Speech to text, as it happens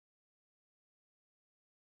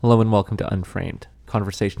Hello and welcome to Unframed,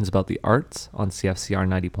 conversations about the arts on CFCR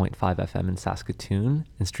 90.5 FM in Saskatoon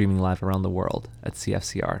and streaming live around the world at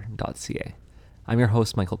cfcr.ca. I'm your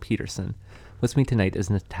host, Michael Peterson. With me tonight is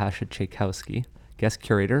Natasha Tchaikovsky, guest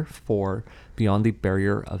curator for Beyond the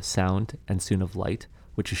Barrier of Sound and Soon of Light,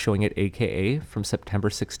 which is showing at AKA from September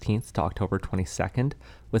 16th to October 22nd,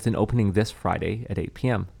 with an opening this Friday at 8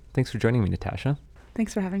 p.m. Thanks for joining me, Natasha.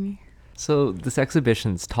 Thanks for having me. So this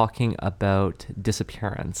exhibition's talking about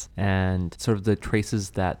disappearance and sort of the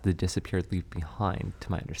traces that the disappeared leave behind,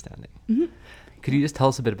 to my understanding. Mm-hmm. Could you just tell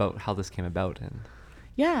us a bit about how this came about?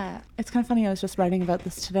 Yeah, it's kind of funny. I was just writing about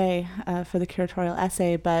this today for the curatorial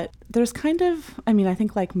essay, but there's I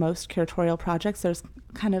think like most curatorial projects, there's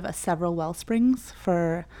kind of several well springs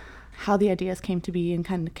for how the ideas came to be and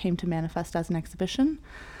kind of came to manifest as an exhibition.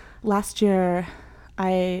 Last year,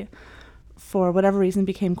 I, for whatever reason,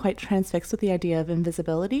 became quite transfixed with the idea of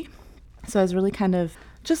invisibility. So I was really kind of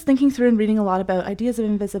just thinking through and reading a lot about ideas of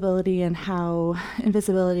invisibility and how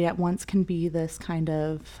invisibility at once can be this kind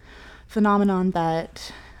of phenomenon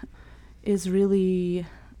that is really,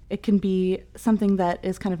 it can be something that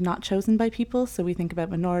is kind of not chosen by people. So we think about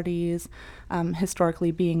minorities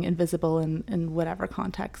historically being invisible in whatever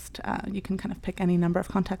context. You can kind of pick any number of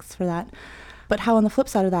contexts for that. But how on the flip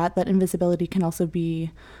side of that invisibility can also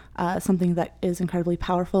be something that is incredibly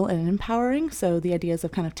powerful and empowering. So the ideas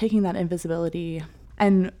of kind of taking that invisibility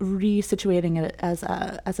and resituating it as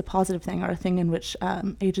a positive thing, or a thing in which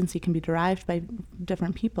agency can be derived by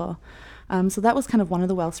different people. So that was kind of one of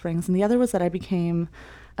the well springs. And the other was that I became,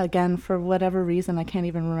 again, for whatever reason, I can't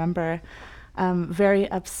even remember, very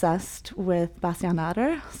obsessed with Bastien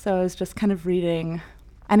Adler. So I was just kind of reading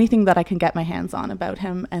anything that I can get my hands on about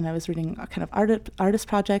him. And I was reading kind of artist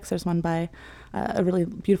projects. There's one by a really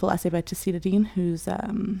beautiful essay by Tacita Dean, who's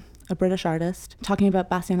a British artist, talking about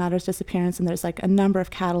Bastien Adler's disappearance. And there's like a number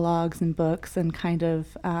of catalogs and books and kind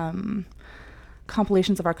of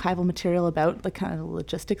compilations of archival material about the kind of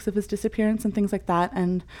logistics of his disappearance and things like that.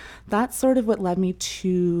 And that's sort of what led me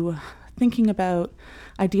to thinking about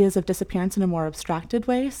ideas of disappearance in a more abstracted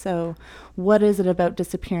way. So what is it about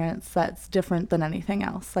disappearance that's different than anything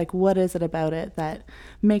else? Like, what is it about it that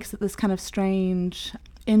makes it this kind of strange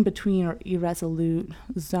in-between or irresolute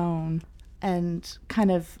zone, and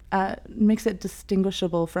kind of makes it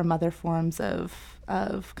distinguishable from other forms of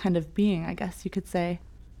kind of being, I guess you could say.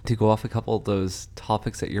 To go off a couple of those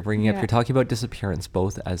topics that you're bringing up, you're talking about disappearance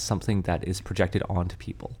both as something that is projected onto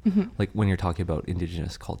people, like when you're talking about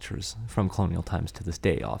Indigenous cultures from colonial times to this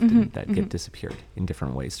day often that get disappeared in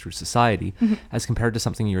different ways through society, as compared to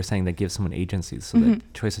something you were saying that gives someone agency, so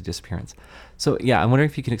that choice of disappearance. So yeah, I'm wondering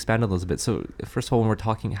if you can expand on those a bit. So first of all, when we're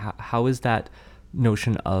talking, how is that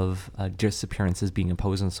notion of disappearance is being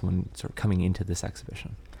imposed on someone sort of coming into this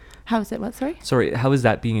exhibition? How is it? What, sorry? Sorry, how is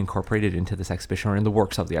that being incorporated into this exhibition or in the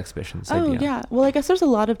works of the exhibition? Yeah. Well, I guess there's a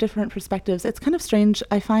lot of different perspectives. It's kind of strange.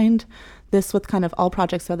 I find this with kind of all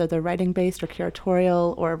projects, whether they're writing-based or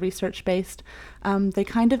curatorial or research-based, they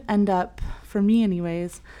kind of end up, for me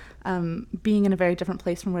anyways, being in a very different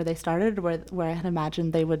place from where they started, where I had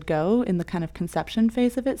imagined they would go in the kind of conception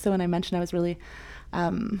phase of it. So when I mentioned I was really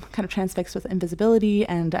kind of transfixed with invisibility,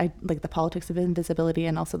 and I like the politics of invisibility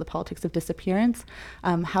and also the politics of disappearance.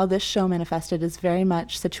 How this show manifested is very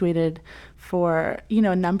much situated for,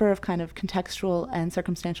 a number of kind of contextual and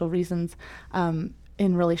circumstantial reasons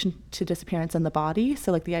in relation to disappearance and the body.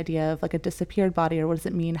 So like the idea of like a disappeared body, or what does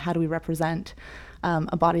it mean? How do we represent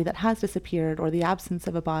a body that has disappeared, or the absence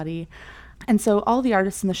of a body? And so all the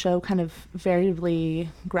artists in the show kind of variably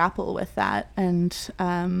grapple with that. And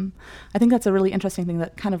I think that's a really interesting thing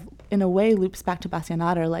that kind of, in a way, loops back to Bastien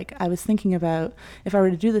Adler. Like, I was thinking about, if I were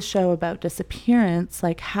to do this show about disappearance,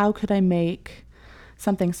 like, how could I make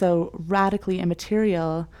something so radically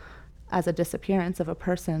immaterial as a disappearance of a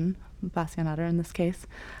person, Bastien Adler in this case,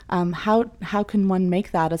 how can one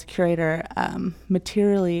make that as a curator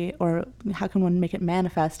materially, or how can one make it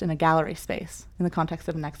manifest in a gallery space in the context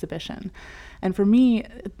of an exhibition? And for me,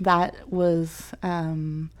 that was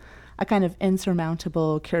a kind of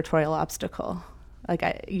insurmountable curatorial obstacle. Like,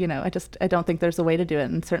 I don't think there's a way to do it.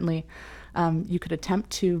 And certainly you could attempt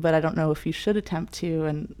to, but I don't know if you should attempt to.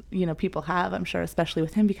 And, people have, I'm sure, especially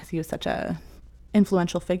with him, because he was such a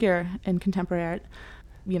influential figure in contemporary art,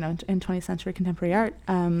 in 20th century contemporary art.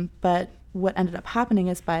 But what ended up happening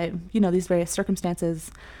is, by, these various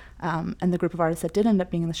circumstances and the group of artists that did end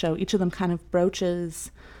up being in the show, each of them kind of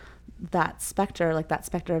broaches that specter, like that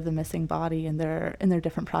specter of the missing body in their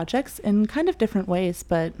different projects in kind of different ways.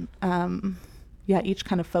 But each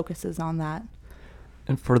kind of focuses on that.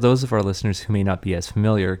 And for those of our listeners who may not be as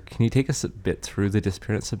familiar, can you take us a bit through the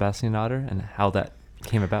disappearance of Bastien Adler and how that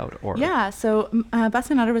came about? Or Yeah, so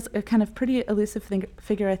Bastien Notto was a kind of pretty elusive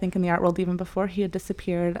figure, I think, in the art world even before he had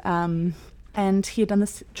disappeared. And he had done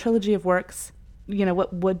this trilogy of works.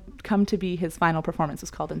 What would come to be his final performance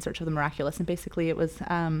was called In Search of the Miraculous. And basically it was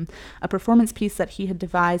a performance piece that he had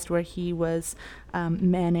devised where he was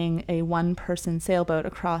manning a one-person sailboat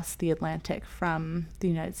across the Atlantic from the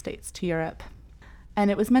United States to Europe. And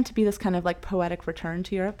it was meant to be this kind of like poetic return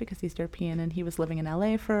to Europe because he's European and he was living in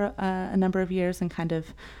LA for a number of years and kind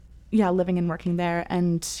of, living and working there.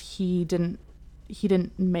 And he didn't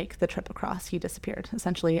make the trip across. He disappeared,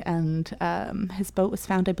 essentially. And his boat was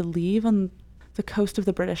found, I believe, on the coast of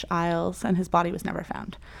the British Isles, and his body was never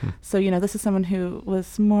found. So, this is someone who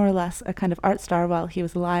was more or less a kind of art star while he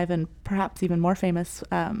was alive and perhaps even more famous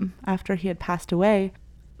after he had passed away.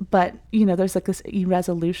 But, there's like this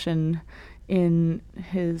irresolution in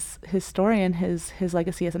his story and his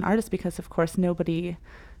legacy as an artist because, of course, nobody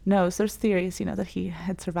knows. There's theories, that he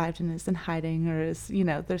had survived and is in hiding or is,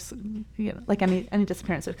 there's, like any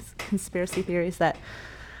disappearance, there's conspiracy theories that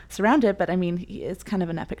surround it. But I mean, it's kind of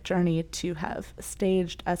an epic journey to have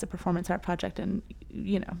staged as a performance art project. And,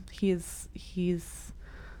 his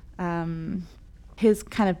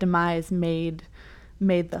kind of demise made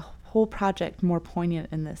the whole project more poignant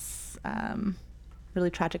in this really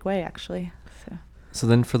tragic way, actually. So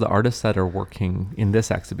then for the artists that are working in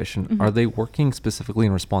this exhibition, are they working specifically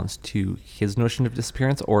in response to his notion of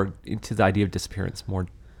disappearance or to the idea of disappearance more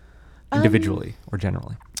individually or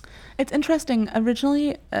generally? It's interesting.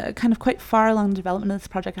 Originally, kind of quite far along the development of this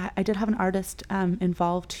project, I did have an artist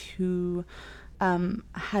involved who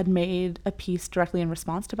had made a piece directly in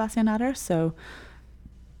response to Bastien Notto. So,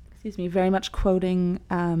 very much quoting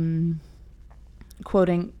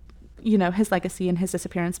his legacy and his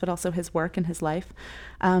disappearance, but also his work and his life.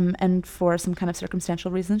 And for some kind of circumstantial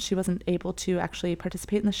reasons, she wasn't able to actually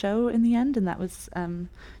participate in the show in the end. And that was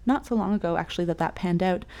not so long ago, actually, that panned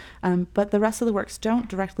out. But the rest of the works don't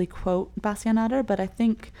directly quote Bastien Notto, but I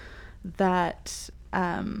think that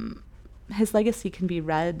his legacy can be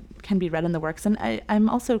read in the works. And I'm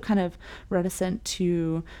also kind of reticent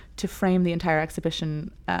to frame the entire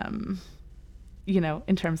exhibition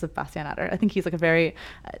in terms of Bastien Notto. I think he's like a very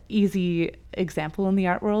easy example in the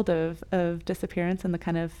art world of disappearance and the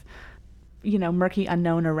kind of, murky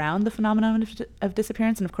unknown around the phenomenon of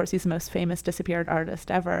disappearance. And of course, he's the most famous disappeared artist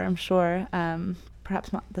ever, I'm sure.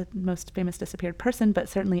 Perhaps not the most famous disappeared person, but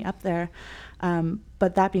certainly up there.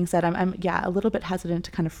 But that being said, I'm a little bit hesitant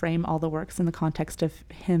to kind of frame all the works in the context of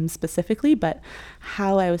him specifically, but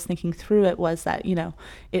how I was thinking through it was that,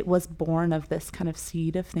 it was born of this kind of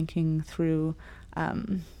seed of thinking through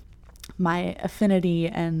my affinity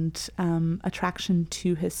and attraction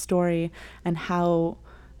to his story and how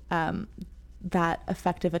that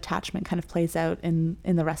affective attachment kind of plays out in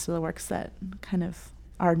the rest of the works that kind of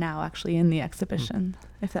are now actually in the exhibition,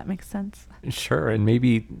 if that makes sense. Sure. And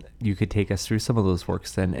maybe you could take us through some of those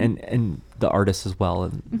works then and the artists as well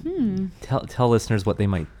and tell listeners what they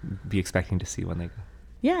might be expecting to see when they go.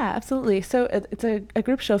 Yeah, absolutely. So it's a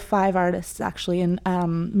group show of 5 artists, actually, and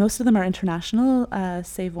most of them are international,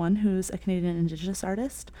 save one who's a Canadian Indigenous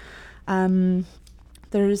artist.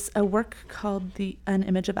 There's a work called An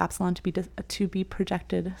Image of Absalom to be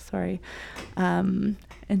projected,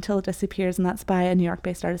 until it disappears, and that's by a New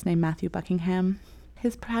York-based artist named Matthew Buckingham.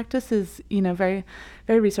 His practice is, very,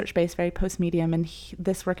 very research-based, very post-medium, and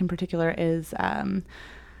this work in particular is a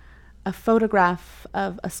photograph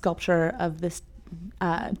of a sculpture of this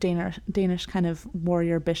Danish kind of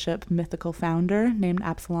warrior bishop mythical founder named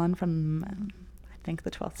Absalon from I think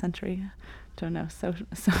the 12th century. Don't know, so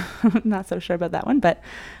not so sure about that one, but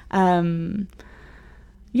so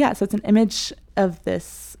it's an image of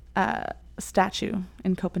this statue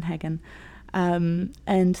in Copenhagen,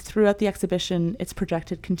 and throughout the exhibition it's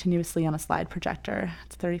projected continuously on a slide projector.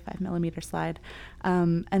 It's a 35 millimeter slide,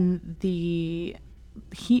 and the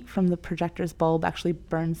heat from the projector's bulb actually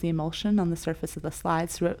burns the emulsion on the surface of the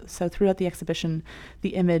slides. So throughout the exhibition,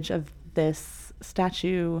 the image of this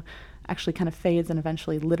statue actually kind of fades and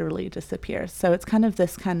eventually literally disappears. So it's kind of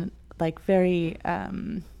this kind of like very,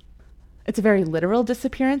 it's a very literal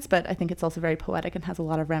disappearance, but I think it's also very poetic and has a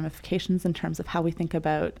lot of ramifications in terms of how we think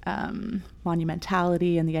about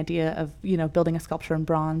monumentality and the idea of, building a sculpture in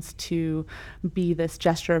bronze to be this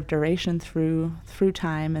gesture of duration through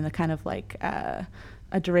time and the kind of like a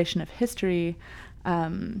duration of history,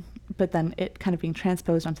 but then it kind of being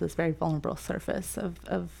transposed onto this very vulnerable surface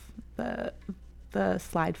of the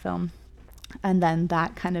slide film. And then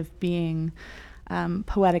that kind of being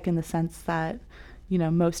poetic in the sense that,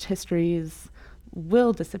 most histories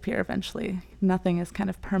will disappear eventually. Nothing is kind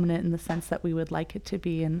of permanent in the sense that we would like it to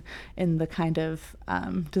be, and in the kind of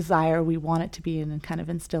desire we want it to be, and kind of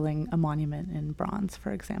instilling a monument in bronze,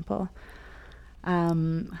 for example.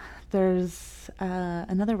 There's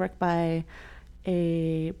another work by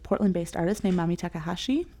a Portland-based artist named Mami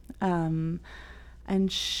Takahashi,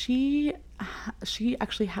 and she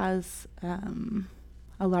actually has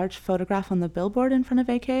a large photograph on the billboard in front of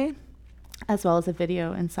AKA, as well as a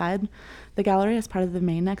video inside the gallery as part of the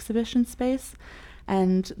main exhibition space.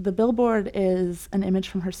 And the billboard is an image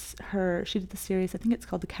from she did the series, I think it's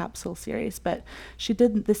called the Capsule series, but she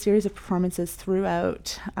did this series of performances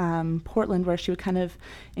throughout Portland, where she would kind of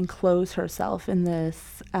enclose herself in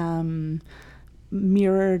this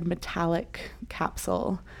mirrored metallic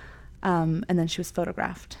capsule, and then she was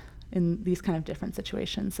photographed in these kind of different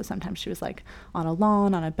situations. So sometimes she was like on a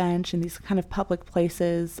lawn, on a bench, in these kind of public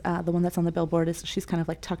places. The one that's on the billboard is she's kind of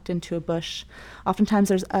like tucked into a bush. Oftentimes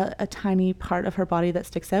there's a tiny part of her body that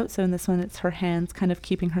sticks out. So in this one, it's her hands kind of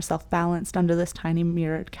keeping herself balanced under this tiny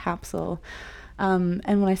mirrored capsule. And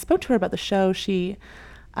when I spoke to her about the show, she,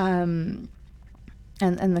 and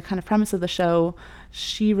the kind of premise of the show,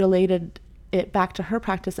 she related it back to her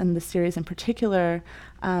practice and the series in particular,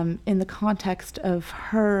 in the context of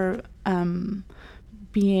her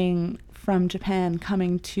being from Japan,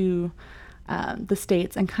 coming to the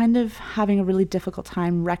States, and kind of having a really difficult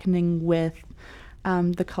time reckoning with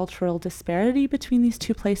the cultural disparity between these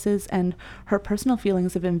two places, and her personal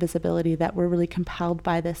feelings of invisibility that were really compelled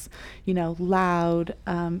by this, loud,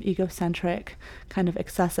 egocentric, kind of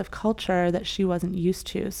excessive culture that she wasn't used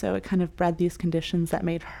to. So it kind of bred these conditions that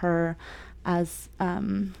made her, as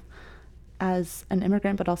an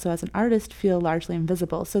immigrant, but also as an artist, feel largely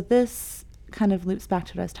invisible. So this kind of loops back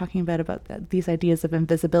to what I was talking about these ideas of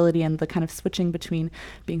invisibility and the kind of switching between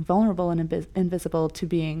being vulnerable and invisible to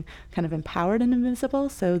being kind of empowered and invisible.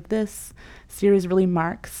 So this series really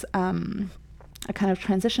marks a kind of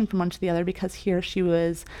transition from one to the other, because here she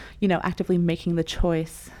was, actively making the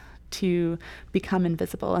choice to become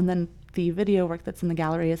invisible. And then the video work that's in the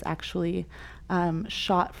gallery is actually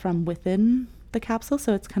shot from within the capsule,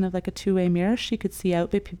 so it's kind of like a two-way mirror. She could see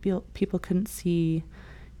out, but people couldn't see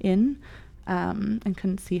in, and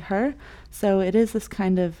couldn't see her. So it is this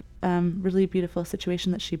kind of really beautiful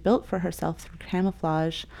situation that she built for herself through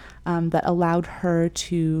camouflage, that allowed her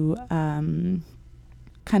to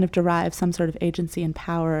kind of derive some sort of agency and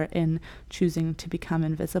power in choosing to become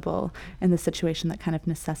invisible in the situation that kind of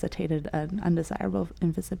necessitated an undesirable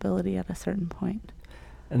invisibility at a certain point.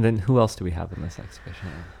 And then who else do we have in this exhibition?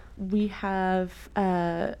 We have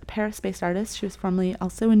a Paris-based artist. She was formerly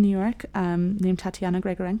also in New York, named Tatiana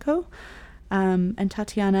Grigorenko. And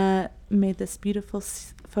Tatiana made this beautiful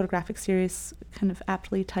photographic series, kind of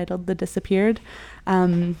aptly titled The Disappeared.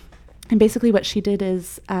 And basically what she did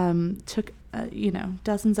is took,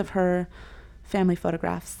 dozens of her family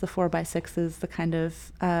photographs, the 4x6s, the kind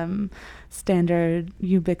of standard,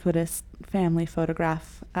 ubiquitous family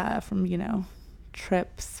photograph from,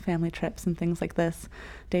 family trips and things like this,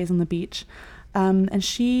 days on the beach. And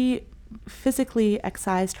she physically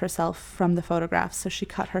excised herself from the photographs. So she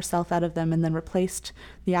cut herself out of them and then replaced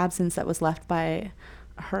the absence that was left by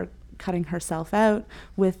her cutting herself out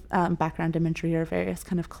with background imagery or various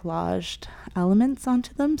kind of collaged elements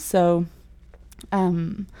onto them. So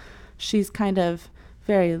she's kind of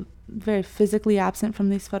very, very physically absent from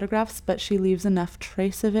these photographs, but she leaves enough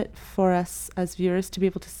trace of it for us as viewers to be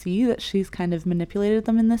able to see that she's kind of manipulated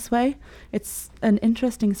them in this way. It's an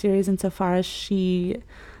interesting series insofar as she,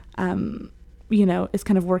 is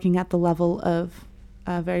kind of working at the level of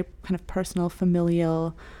a very kind of personal,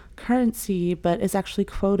 familial currency, but is actually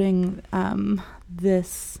quoting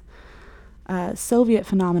this Soviet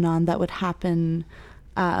phenomenon that would happen,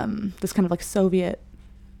 this kind of like Soviet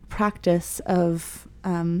practice of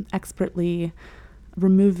expertly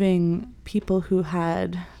removing people who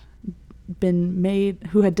had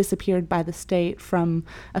disappeared by the state from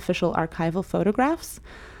official archival photographs.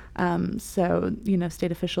 So,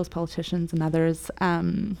 state officials, politicians, and others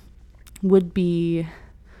would be,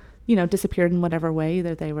 disappeared in whatever way.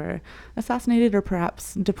 Either they were assassinated or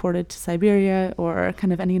perhaps deported to Siberia, or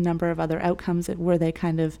kind of any number of other outcomes where they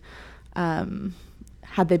kind of,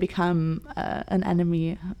 had they become an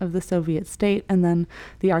enemy of the Soviet state, and then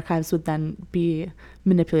the archives would then be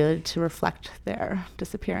manipulated to reflect their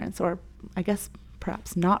disappearance, or I guess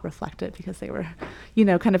perhaps not reflect it because they were,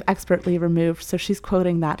 kind of expertly removed. So she's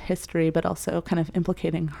quoting that history, but also kind of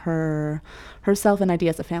implicating herself and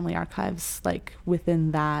ideas of family archives, like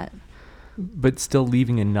within that. But still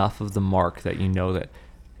leaving enough of the mark that that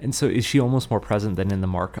And so is she almost more present than in the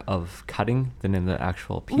mark of cutting than in the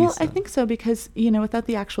actual piece? Well, I think so, because, without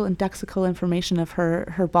the actual indexical information of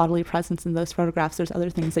her bodily presence in those photographs, there's other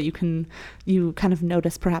things that you kind of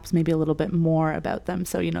notice perhaps maybe a little bit more about them.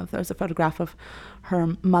 So, there's a photograph of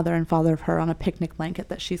her mother and father of her on a picnic blanket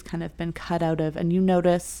that she's kind of been cut out of, and you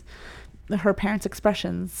notice her parents'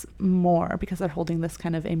 expressions more because they're holding this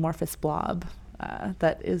kind of amorphous blob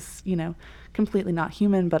that is, completely not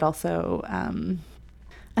human, but also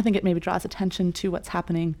I think it maybe draws attention to what's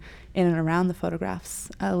happening in and around the photographs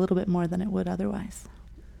a little bit more than it would otherwise.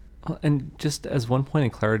 And just as one point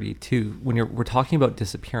of clarity too, when we're talking about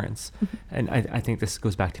disappearance, and I think this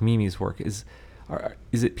goes back to Mimi's work, is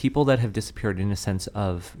it people that have disappeared in a sense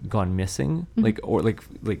of gone missing, like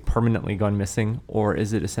permanently gone missing, or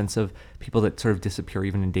is it a sense of people that sort of disappear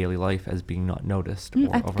even in daily life as being not noticed?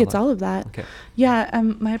 I think it's all of that. Okay. Yeah.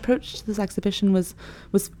 My approach to this exhibition was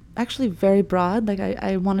actually very broad. Like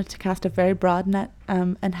I wanted to cast a very broad net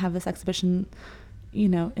and have this exhibition,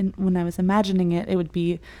 when I was imagining it, it would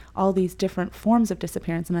be all these different forms of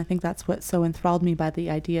disappearance. And I think that's what so enthralled me by the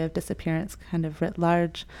idea of disappearance kind of writ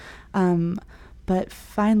large. But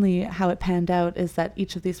finally, how it panned out is that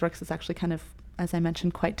each of these works is actually kind of, as I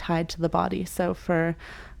mentioned, quite tied to the body. So for,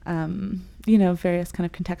 various kind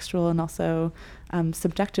of contextual and also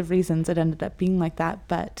subjective reasons, it ended up being like that.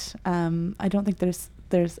 But I don't think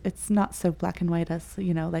it's not so black and white as,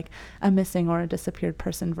 like a missing or a disappeared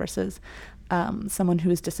person versus someone who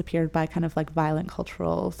has disappeared by kind of like violent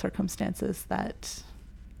cultural circumstances that,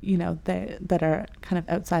 that are kind of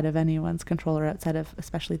outside of anyone's control or outside of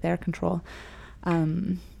especially their control.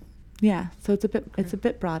 So it's a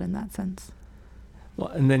bit broad in that sense. Well,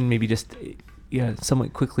 and then maybe just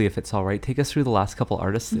somewhat quickly, if it's all right, take us through the last couple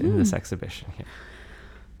artists in this exhibition here.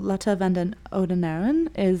 Lotte van den Oudenaren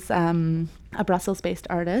is a Brussels-based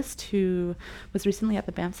artist who was recently at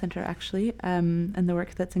the Banff Centre, actually, and the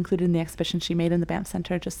work that's included in the exhibition she made in the Banff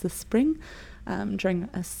Centre just this spring during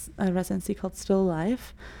a residency called Still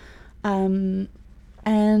Alive.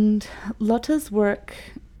 And Lotte's work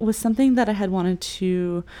was something that I had wanted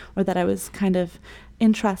to, or that I was kind of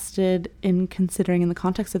interested in considering in the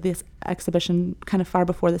context of this exhibition kind of far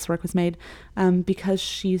before this work was made, because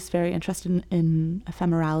she's very interested in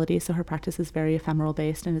ephemerality. So her practice is very ephemeral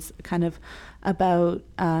based and is kind of about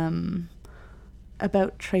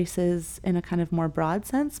traces in a kind of more broad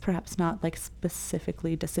sense, perhaps not like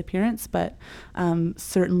specifically disappearance, but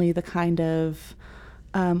certainly the kind of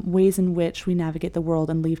ways in which we navigate the world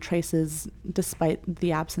and leave traces despite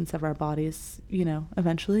the absence of our bodies.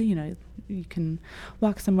 Eventually, you can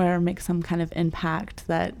walk somewhere and make some kind of impact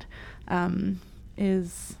that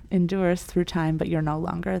endures through time, but you're no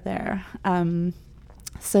longer there.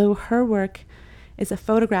 So her work is a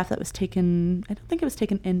photograph that was taken, I don't think it was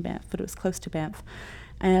taken in Banff, but it was close to Banff.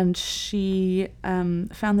 And she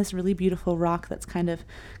found this really beautiful rock that's kind of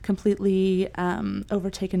completely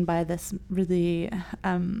overtaken by this really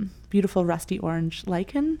beautiful rusty orange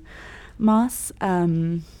lichen moss.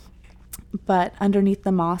 But underneath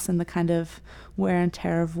the moss and the kind of wear and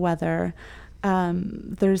tear of weather,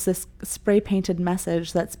 there's this spray-painted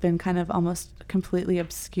message that's been kind of almost completely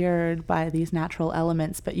obscured by these natural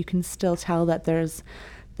elements, but you can still tell that there's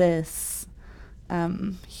this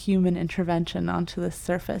human intervention onto the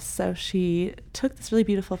surface. So she took this really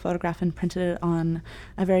beautiful photograph and printed it on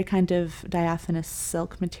a very kind of diaphanous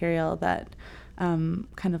silk material that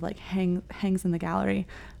kind of like hangs in the gallery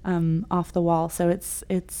off the wall. So it's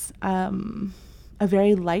a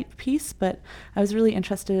very light piece, but I was really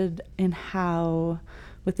interested in how,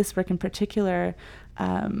 with this work in particular,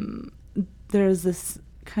 there's this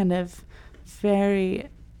kind of very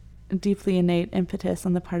deeply innate impetus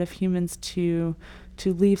on the part of humans to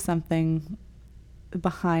leave something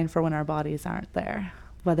behind for when our bodies aren't there,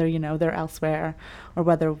 whether they're elsewhere or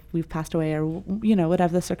whether we've passed away or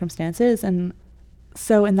whatever the circumstance is. And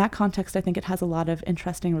so in that context, I think it has a lot of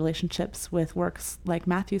interesting relationships with works like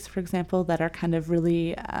Matthew's, for example, that are kind of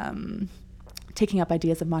really taking up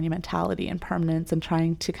ideas of monumentality and permanence and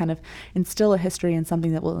trying to kind of instill a history in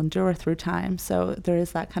something that will endure through time. So there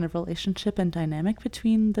is that kind of relationship and dynamic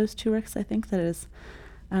between those two works, I think, that is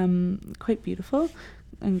quite beautiful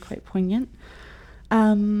and quite poignant.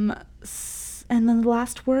 And then the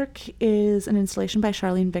last work is an installation by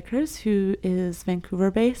Charlene Vickers, who is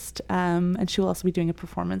Vancouver-based, and she will also be doing a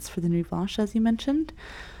performance for the Nuit Blanche, as you mentioned.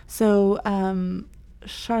 So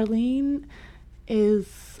Charlene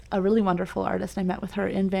is a really wonderful artist. I met with her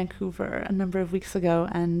in Vancouver a number of weeks ago,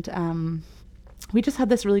 and we just had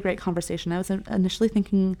this really great conversation. I was initially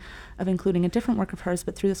thinking of including a different work of hers,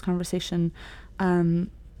 but through this conversation,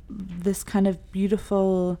 this kind of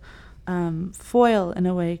beautiful foil, in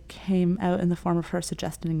a way, came out in the form of her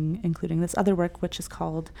suggesting including this other work, which is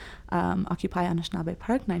called Occupy Anishinaabe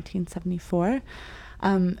Park, 1974.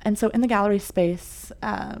 And so in the gallery space,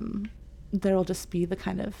 there will just be the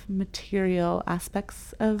kind of material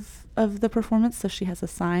aspects of the performance. So she has a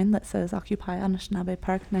sign that says Occupy Anishinaabe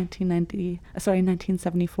Park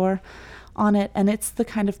 1974 on it. And it's the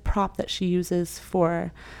kind of prop that she uses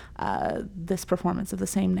for this performance of the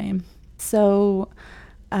same name. So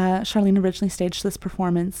Charlene originally staged this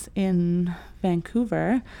performance in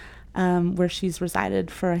Vancouver, where she's resided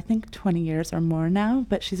for I think 20 years or more now,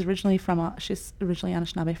 but she's originally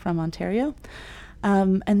Anishinaabe from Ontario.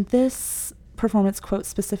 And this performance quotes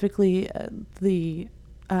specifically the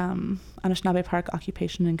Anishinaabe Park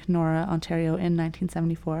occupation in Kenora, Ontario in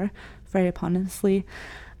 1974, very eponymously.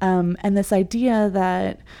 And this idea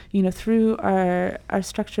that, through our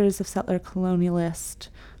structures of settler colonialist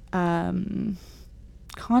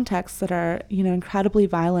contexts that are, incredibly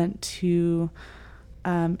violent to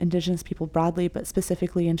Indigenous people broadly, but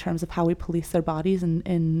specifically in terms of how we police their bodies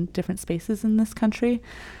in different spaces in this country,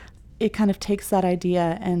 it kind of takes that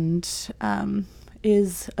idea and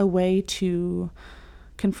is a way to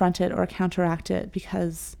confront it or counteract it,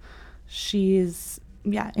 because she's,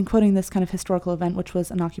 in quoting this kind of historical event, which was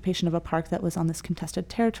an occupation of a park that was on this contested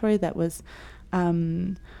territory that was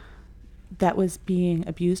being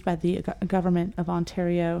abused by the government of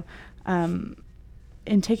Ontario.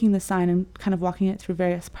 In taking the sign and kind of walking it through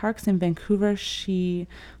various parks in Vancouver, she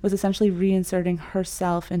was essentially reinserting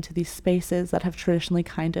herself into these spaces that have traditionally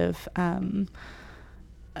kind of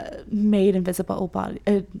made Indigenous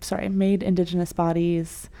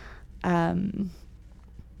bodies,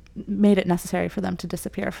 made it necessary for them to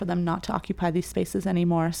disappear, for them not to occupy these spaces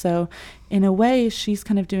anymore. So in a way, she's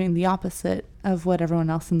kind of doing the opposite of what everyone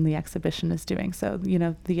else in the exhibition is doing. So,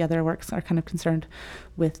 the other works are kind of concerned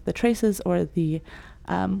with the traces or the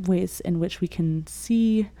ways in which we can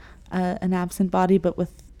see an absent body. But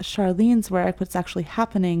with Charlene's work, what's actually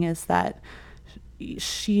happening is that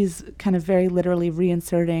she's kind of very literally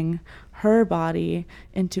reinserting her body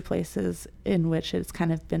into places in which it's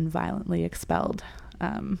kind of been violently expelled.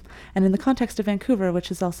 And in the context of Vancouver,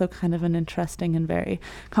 which is also kind of an interesting and very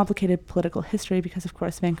complicated political history, because of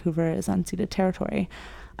course Vancouver is unceded territory.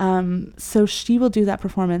 So she will do that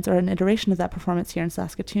performance, or an iteration of that performance, here in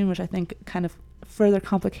Saskatoon, which I think kind of further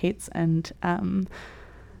complicates and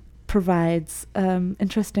provides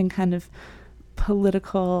interesting kind of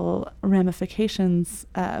political ramifications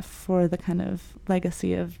for the kind of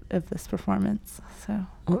legacy of this performance. So,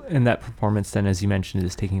 and that performance then, as you mentioned,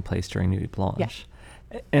 is taking place during Nuit Blanche. Yeah.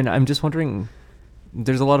 And I'm just wondering,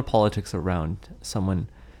 there's a lot of politics around someone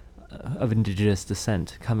of Indigenous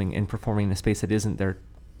descent coming and performing in a space that isn't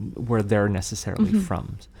where they're necessarily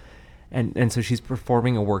from. And so she's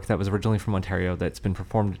performing a work that was originally from Ontario that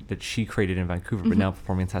she created in Vancouver, but now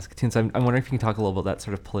performing in Saskatoon. So I'm wondering if you can talk a little about that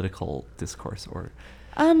sort of political discourse, or...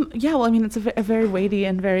 it's a very weighty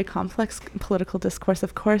and very complex political discourse,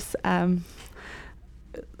 of course,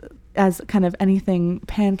 as kind of anything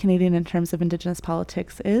pan-Canadian in terms of Indigenous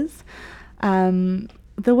politics is.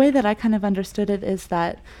 The way that I kind of understood it is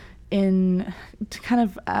that taking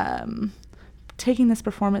this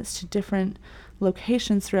performance to different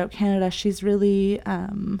locations throughout Canada, she's really,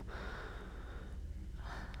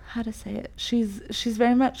 she's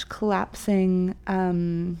very much collapsing,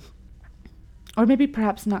 or maybe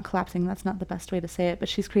perhaps not collapsing, that's not the best way to say it, but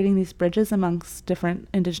she's creating these bridges amongst different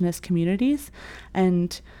Indigenous communities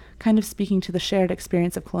and kind of speaking to the shared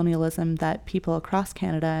experience of colonialism that people across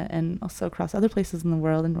Canada and also across other places in the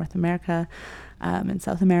world, in North America, in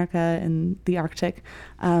South America, in the Arctic,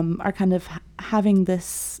 are kind of having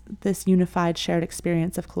this unified shared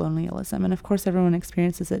experience of colonialism. And of course, everyone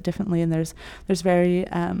experiences it differently, and there's very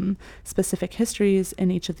specific histories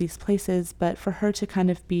in each of these places. But for her to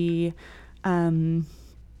kind of be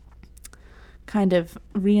kind of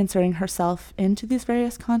reinserting herself into these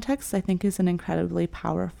various contexts, I think is an incredibly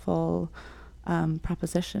powerful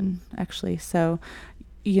proposition, actually. So,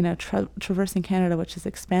 traversing Canada, which is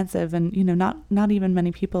expansive, and, not even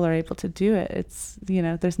many people are able to do it. It's,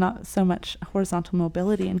 there's not so much horizontal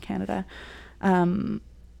mobility in Canada. I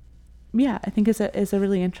think is a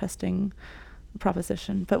really interesting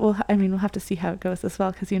proposition. But we'll have to see how it goes as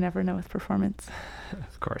well, because you never know with performance.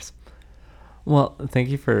 Of course. Well, thank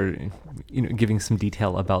you for giving some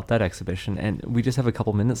detail about that exhibition, and we just have a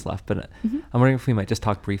couple minutes left, but I'm wondering if we might just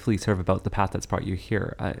talk briefly sort of about the path that's brought you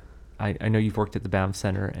here. I know you've worked at the Banff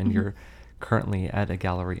Centre, and you're currently at a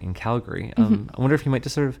gallery in Calgary. I wonder if you might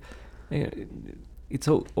just sort of, it's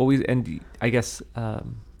always, and I guess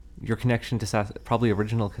your connection to probably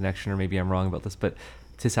original connection, or maybe I'm wrong about this, but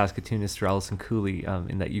to Saskatoon is through Alison Cooley,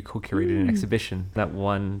 in that you co-curated an exhibition that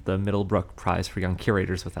won the Middlebrook Prize for Young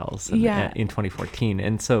Curators with Alison in 2014.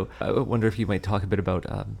 And so I wonder if you might talk a bit about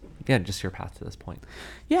just your path to this point.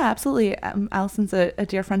 Yeah, absolutely. Alison's a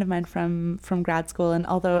dear friend of mine from grad school, and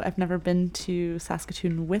although I've never been to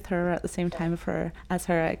Saskatoon with her at the same time as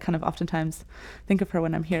her, I kind of oftentimes think of her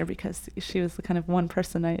when I'm here because she was the kind of one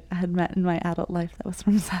person I had met in my adult life that was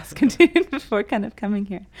from Saskatoon before kind of coming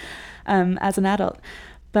here as an adult.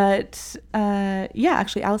 But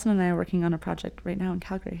actually, Alison and I are working on a project right now in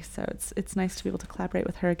Calgary, so it's nice to be able to collaborate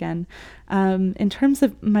with her again. In terms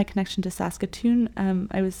of my connection to Saskatoon,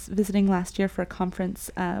 I was visiting last year for a conference,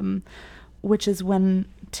 which is when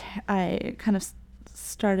I kind of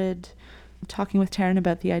started talking with Taryn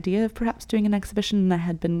about the idea of perhaps doing an exhibition, and I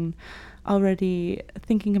had been already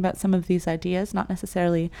thinking about some of these ideas, not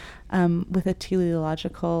necessarily with a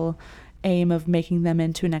teleological aim of making them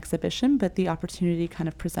into an exhibition, but the opportunity kind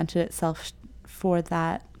of presented itself for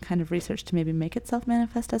that kind of research to maybe make itself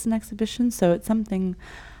manifest as an exhibition. So it's something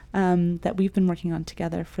that we've been working on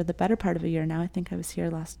together for the better part of a year now. I think I was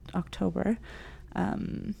here last October.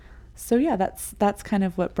 That's kind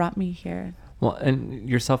of what brought me here. Well, and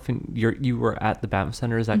yourself, you were at the Banff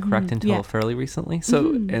Centre, is that correct, until fairly recently?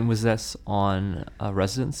 So, and was this on a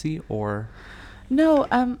residency or? No,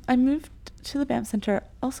 I moved to the Banff Centre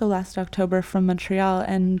also last October from Montreal,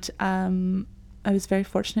 and I was very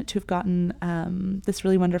fortunate to have gotten this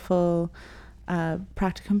really wonderful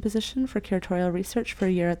practicum position for curatorial research for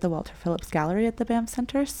a year at the Walter Phillips Gallery at the Banff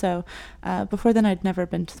Centre. So before then, I'd never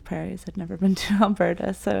been to the prairies. I'd never been to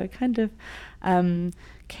Alberta. So I kind of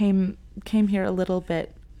came here a little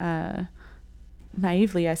bit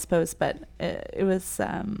naively, I suppose, but it was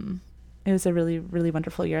a really, really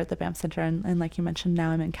wonderful year at the Banff Centre. And like you mentioned,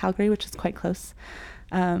 now I'm in Calgary, which is quite close.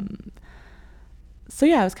 It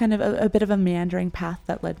was kind of a bit of a meandering path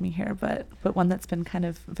that led me here, but one that's been kind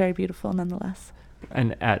of very beautiful nonetheless.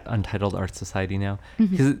 And at Untitled Art Society now,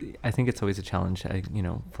 because I think it's always a challenge,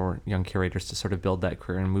 for young curators to sort of build that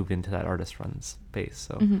career and move into that artist-run space.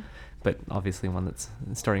 So, but obviously one that's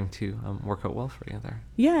starting to work out well for you there.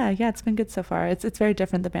 Yeah, it's been good so far. It's very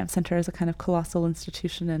different. The Banff Centre is a kind of colossal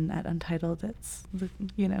institution, and at Untitled, it's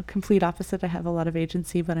complete opposite. I have a lot of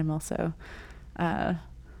agency, but I'm also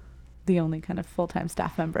the only kind of full-time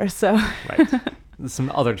staff member. So right, there's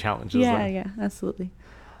some other challenges. Yeah, absolutely.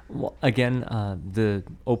 Well, again, the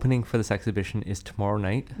opening for this exhibition is tomorrow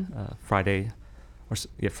night, Friday,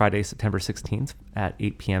 September 16th at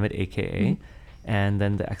 8 p.m. at AKA. And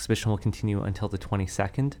then the exhibition will continue until the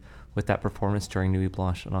 22nd with that performance during Nuit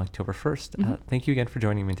Blanche on October 1st. Thank you again for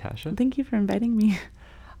joining me, Tasha. Thank you for inviting me.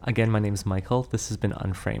 Again, my name is Michael. This has been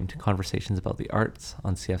Unframed, Conversations about the Arts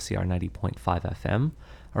on CFCR 90.5 FM.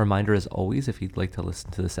 A reminder, as always, if you'd like to listen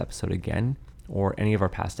to this episode again or any of our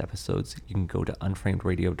past episodes, you can go to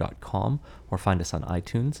unframedradio.com or find us on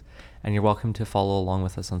iTunes. And you're welcome to follow along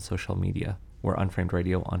with us on social media. We're Unframed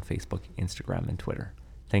Radio on Facebook, Instagram, and Twitter.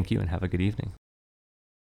 Thank you and have a good evening.